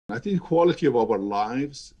I think the quality of our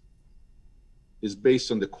lives is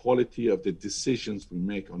based on the quality of the decisions we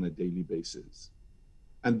make on a daily basis.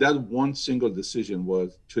 And that one single decision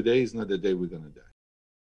was, today is not the day we're going to die.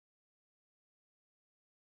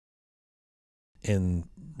 In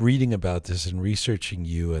reading about this and researching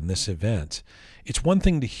you and this event, it's one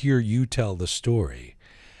thing to hear you tell the story.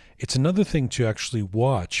 It's another thing to actually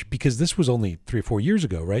watch, because this was only 3 or 4 years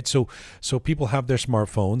ago, right? So people have their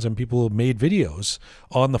smartphones and people have made videos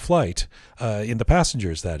on the flight, in the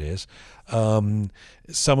passengers, that is.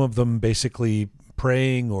 Some of them basically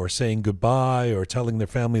praying or saying goodbye or telling their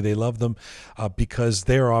family they love them, because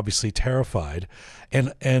they're obviously terrified.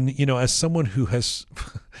 And you know, as someone who has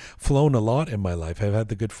flown a lot in my life, I've had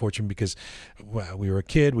the good fortune, because we were a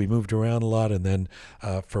kid, we moved around a lot, and then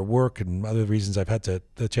for work and other reasons I've had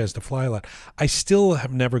the chance to fly a lot. I still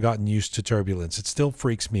have never gotten used to turbulence. It still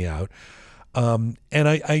freaks me out. And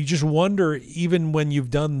I just wonder, even when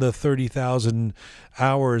you've done the 30,000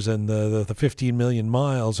 hours and the 15 million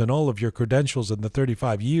miles and all of your credentials in the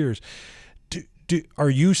 35 years, are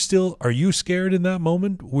you scared in that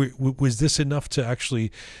moment? Was this enough to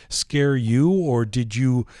actually scare you, or did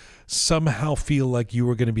you somehow feel like you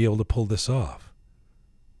were going to be able to pull this off?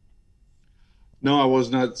 No, I was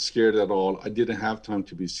not scared at all. I didn't have time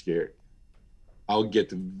to be scared. I'll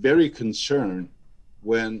get very concerned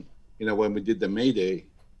when we did the Mayday,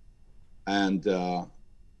 and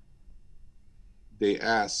they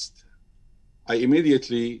asked, I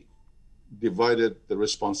immediately divided the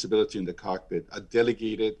responsibility in the cockpit. I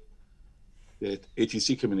delegated the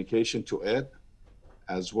ATC communication to Ed,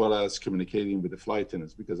 as well as communicating with the flight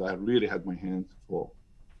attendants, because I really had my hands full.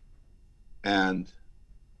 And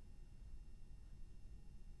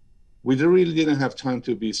we really didn't have time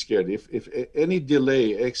to be scared. If any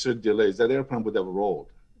delay, extra delays, that airplane would have rolled,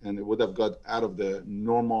 and it would have got out of the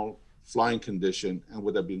normal flying condition, and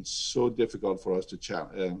would have been so difficult for us to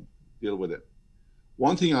deal with it.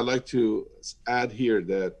 One thing I'd like to add here,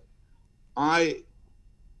 that I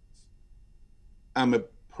am a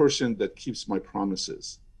person that keeps my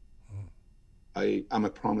promises. I'm a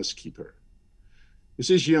promise keeper. You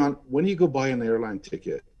see, Gian, when you go buy an airline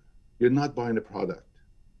ticket, you're not buying a product.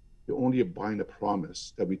 You're only buying a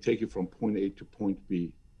promise that we take you from point A to point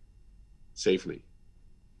B safely.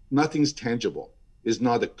 Nothing's tangible. It's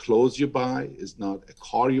not a clothes you buy. It's not a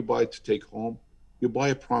car you buy to take home. You buy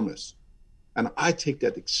a promise. And I take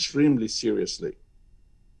that extremely seriously.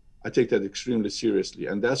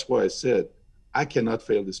 And that's why I said, I cannot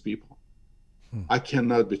fail these people. I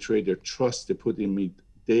cannot betray their trust they put in me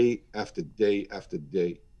day after day after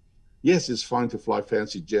day. Yes, it's fine to fly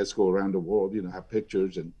fancy jets, go around the world, have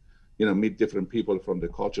pictures and, meet different people from the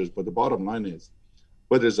cultures. But the bottom line is,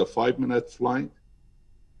 whether it's a 5-minute flight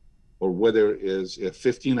or whether it's a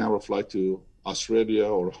 15-hour flight to Australia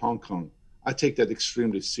or Hong Kong, I take that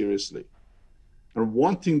extremely seriously. And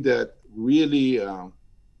one thing that really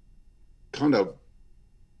kind of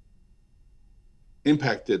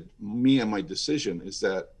impacted me and my decision is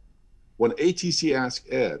that when ATC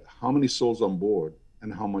asked Ed how many souls on board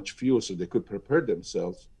and how much fuel so they could prepare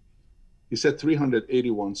themselves, he said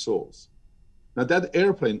 381 souls. Now that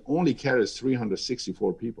airplane only carries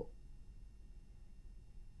 364 people.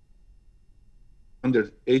 Under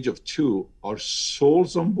the age of 2 are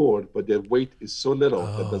souls on board, but their weight is so little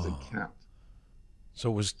that doesn't count.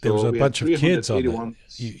 So there was a bunch of kids on the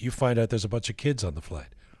you find out there's a bunch of kids on the flight.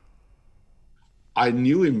 I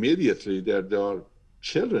knew immediately that there are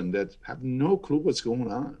children that have no clue what's going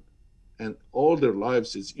on. And all their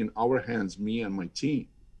lives is in our hands, me and my team.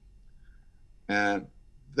 And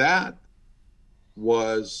that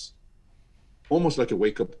was almost like a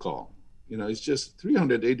wake-up call. It's just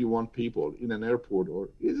 381 people in an airport, or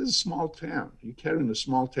it's a small town. You're carrying a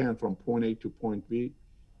small town from point A to point B.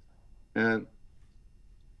 And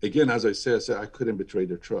again, as I said, I couldn't betray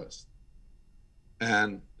their trust.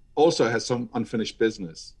 And also I had some unfinished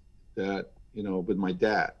business that, with my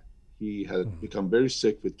dad. He had become very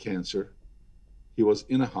sick with cancer. He was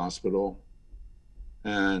in a hospital.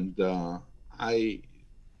 And I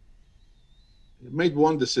made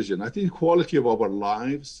one decision. I think the quality of our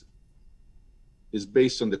lives is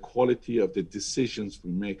based on the quality of the decisions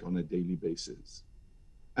we make on a daily basis.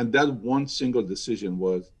 And that one single decision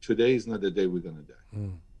was, today is not the day we're going to die.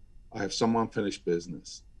 I have some unfinished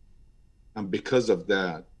business. And because of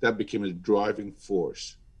that, that became a driving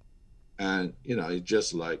force. And, it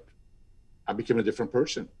just like, I became a different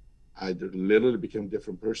person. I literally became a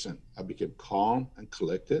different person. I became calm and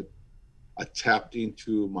collected. I tapped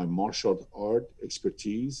into my martial art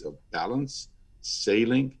expertise of balance,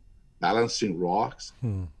 sailing, balancing rocks.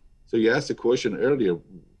 So you asked the question earlier,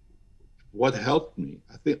 what helped me?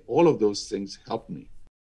 I think all of those things helped me.